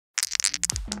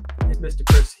Mr.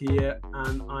 Chris here,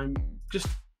 and I'm just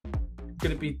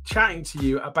going to be chatting to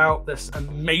you about this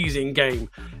amazing game.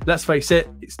 Let's face it,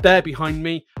 it's there behind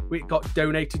me. It got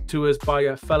donated to us by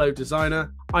a fellow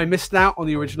designer. I missed out on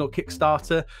the original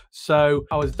Kickstarter, so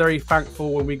I was very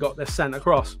thankful when we got this sent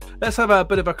across. Let's have a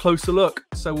bit of a closer look.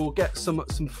 So we'll get some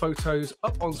photos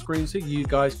up on screen so you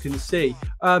guys can see.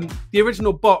 The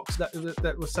original box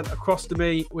that was sent across to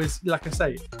me was, like I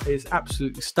say, is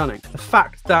absolutely stunning. The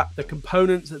fact that the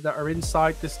components that are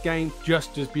inside this game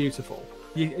just as beautiful.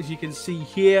 As you can see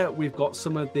here, we've got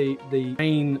some of the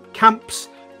main camps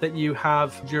that you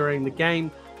have during the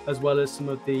game, as well as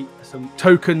some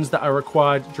tokens that are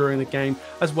required during the game,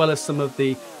 as well as some of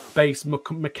the base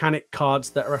mechanic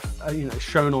cards that are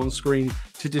shown on screen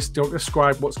to just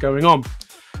describe what's going on.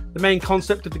 The main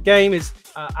concept of the game is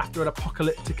after an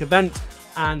apocalyptic event,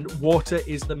 and water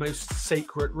is the most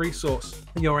sacred resource.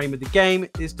 Your aim of the game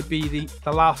is to be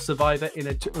the last survivor in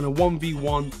a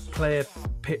 1v1 player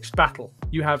pitched battle.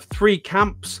 You have 3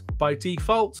 camps by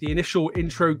default. The initial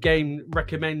intro game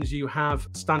recommends you have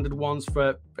standard ones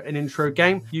for an intro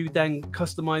game. You then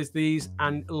customize these,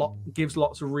 and gives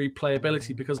lots of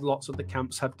replayability because lots of the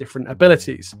camps have different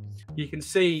abilities. You can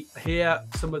see here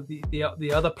some of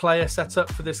the other player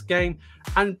setup for this game,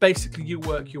 and basically you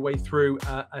work your way through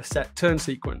a set turn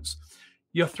sequence.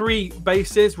 Your 3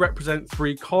 bases represent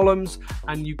 3 columns,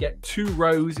 and you get 2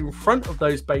 rows in front of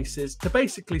those bases to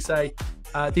basically say,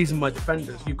 these are my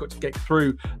defenders. You've got to get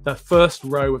through the first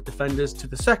row of defenders to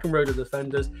the second row of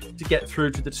defenders to get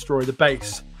through to destroy the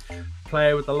base.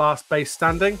 Player with the last base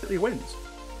standing, he wins.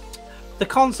 The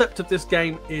concept of this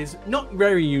game is not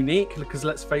very unique because,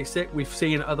 let's face it, we've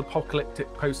seen other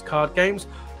apocalyptic postcard games,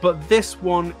 but this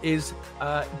one is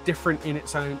different in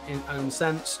its own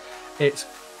sense. It's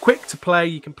quick to play.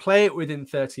 You can play it within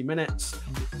 30 minutes.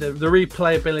 The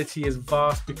replayability is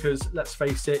vast because, let's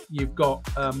face it, you've got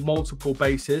multiple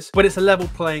bases, but it's a level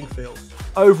playing field.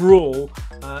 Overall,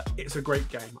 it's a great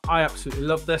game. I absolutely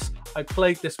love this. I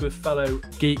played this with fellow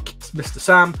Geek, Mr.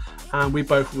 Sam, and we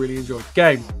both really enjoyed the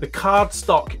game. The card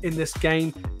stock in this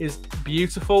game is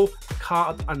beautiful. The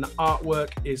card and the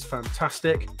artwork is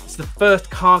fantastic. It's the first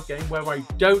card game where I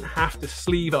don't have to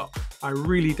sleeve up. I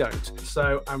really don't.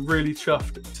 So I'm really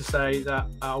chuffed to say that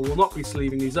I will not be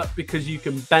sleeving these up because you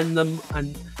can bend them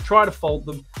and try to fold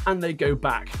them and they go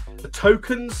back. The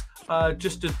tokens are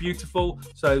just as beautiful.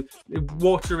 So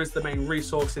water is the main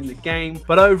resource in the game,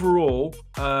 but overall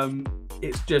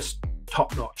it's just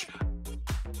top notch.